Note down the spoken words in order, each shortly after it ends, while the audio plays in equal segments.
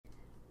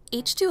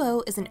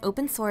H2O is an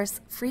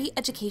open-source, free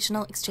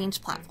educational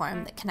exchange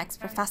platform that connects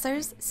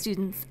professors,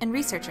 students, and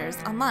researchers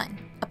online.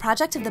 A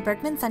project of the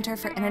Berkman Center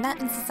for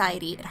Internet and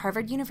Society at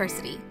Harvard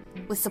University,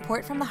 with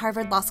support from the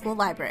Harvard Law School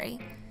Library,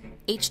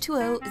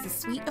 H2O is a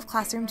suite of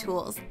classroom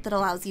tools that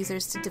allows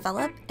users to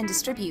develop and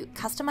distribute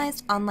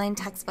customized online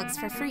textbooks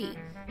for free,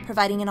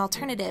 providing an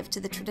alternative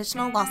to the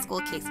traditional law school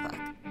casebook.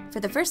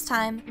 For the first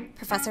time,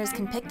 professors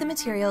can pick the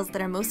materials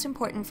that are most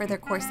important for their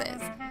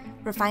courses,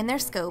 refine their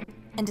scope,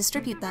 and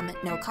distribute them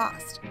at no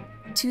cost.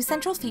 Two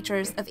central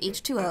features of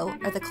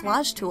H2O are the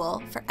collage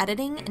tool for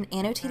editing and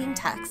annotating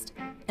text,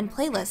 and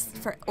playlists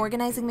for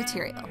organizing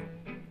material.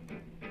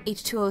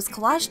 H2O's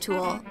collage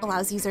tool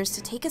allows users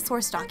to take a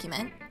source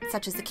document,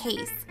 such as a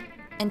case,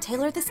 and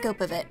tailor the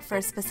scope of it for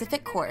a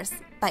specific course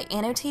by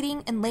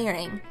annotating and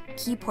layering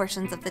key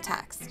portions of the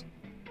text.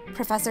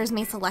 Professors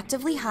may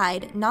selectively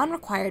hide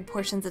non-required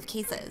portions of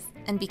cases,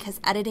 and because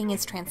editing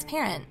is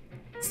transparent,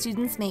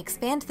 students may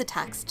expand the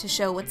text to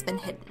show what's been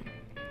hidden.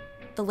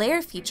 The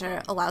layer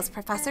feature allows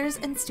professors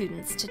and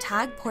students to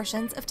tag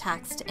portions of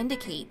text to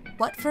indicate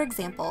what, for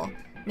example,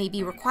 may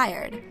be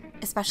required,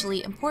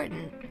 especially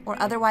important,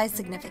 or otherwise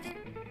significant.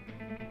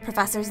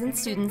 Professors and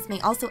students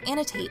may also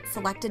annotate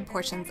selected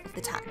portions of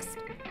the text.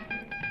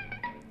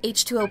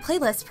 H2O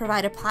playlists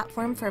provide a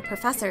platform for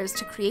professors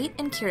to create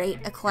and curate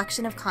a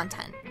collection of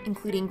content,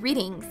 including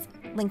readings,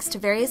 links to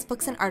various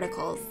books and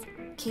articles,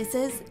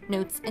 cases,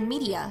 notes, and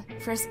media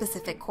for a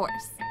specific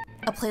course.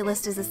 A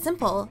playlist is a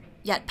simple,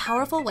 yet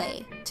powerful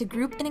way to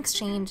group and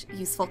exchange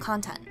useful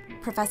content.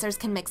 Professors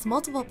can mix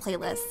multiple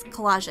playlists,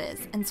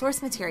 collages, and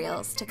source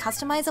materials to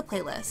customize a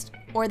playlist,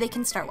 or they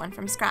can start one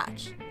from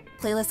scratch.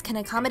 Playlists can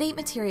accommodate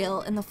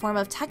material in the form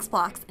of text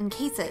blocks and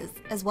cases,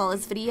 as well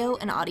as video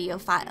and audio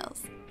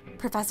files.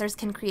 Professors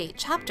can create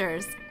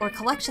chapters, or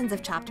collections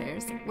of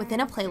chapters,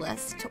 within a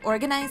playlist to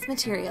organize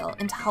material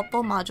into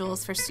helpful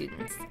modules for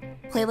students.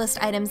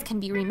 Playlist items can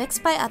be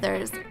remixed by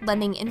others,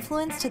 lending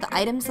influence to the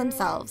items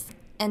themselves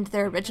and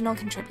their original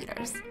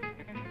contributors.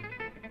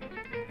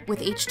 With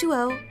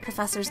H2O,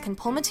 professors can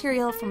pull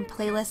material from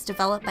playlists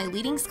developed by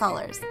leading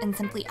scholars and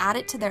simply add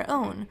it to their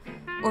own,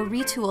 or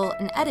retool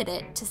and edit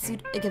it to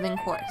suit a given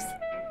course.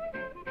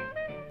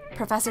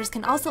 Professors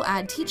can also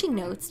add teaching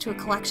notes to a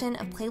collection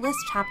of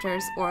playlist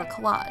chapters or a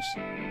collage.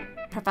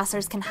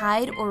 Professors can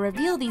hide or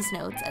reveal these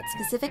notes at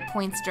specific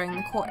points during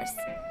the course,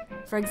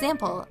 for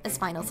example, as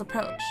finals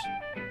approach.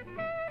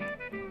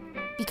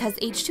 Because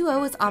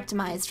H2O is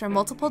optimized for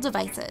multiple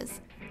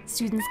devices,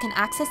 students can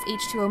access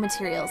H2O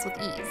materials with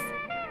ease.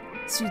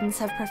 Students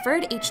have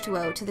preferred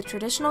H2O to the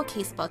traditional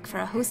casebook for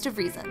a host of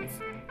reasons,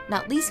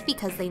 not least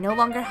because they no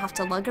longer have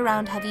to lug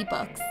around heavy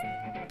books,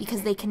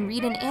 because they can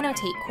read and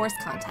annotate course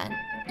content,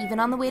 even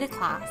on the way to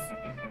class,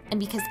 and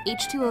because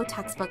H2O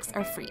textbooks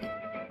are free.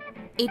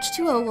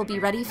 H2O will be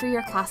ready for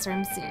your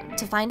classroom soon.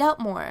 To find out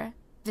more,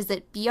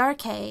 visit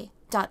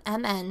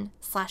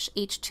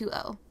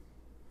brk.mn/H2O.